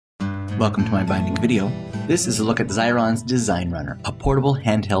Welcome to my binding video. This is a look at Xyron's Design Runner, a portable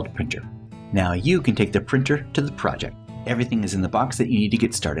handheld printer. Now you can take the printer to the project. Everything is in the box that you need to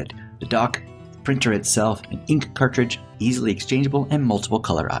get started. The dock, the printer itself, an ink cartridge, easily exchangeable, and multiple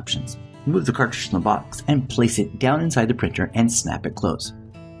color options. Remove the cartridge from the box and place it down inside the printer and snap it closed.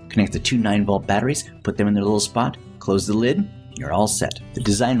 Connect the two 9-volt batteries, put them in their little spot, close the lid, you're all set. The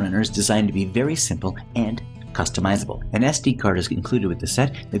Design Runner is designed to be very simple and customizable. An SD card is included with the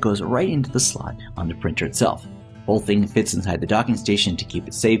set that goes right into the slot on the printer itself. The whole thing fits inside the docking station to keep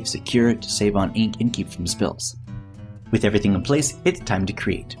it safe, secure, to save on ink and keep from spills. With everything in place, it's time to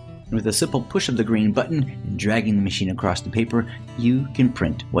create. And with a simple push of the green button and dragging the machine across the paper, you can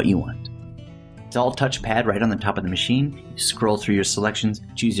print what you want. It's all touchpad right on the top of the machine. You scroll through your selections,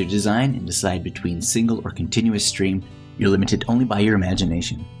 choose your design, and decide between single or continuous stream. You're limited only by your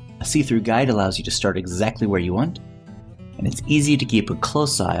imagination. A see-through guide allows you to start exactly where you want, and it's easy to keep a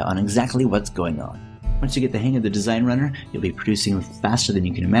close eye on exactly what's going on. Once you get the hang of the Design Runner, you'll be producing faster than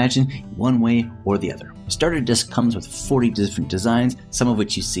you can imagine, one way or the other. The starter disc comes with 40 different designs, some of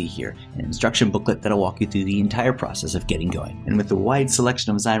which you see here, an instruction booklet that'll walk you through the entire process of getting going. And with the wide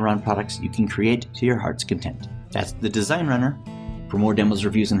selection of Xyron products, you can create to your heart's content. That's the Design Runner. For more demos,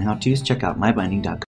 reviews, and how-tos, check out MyBinding.com.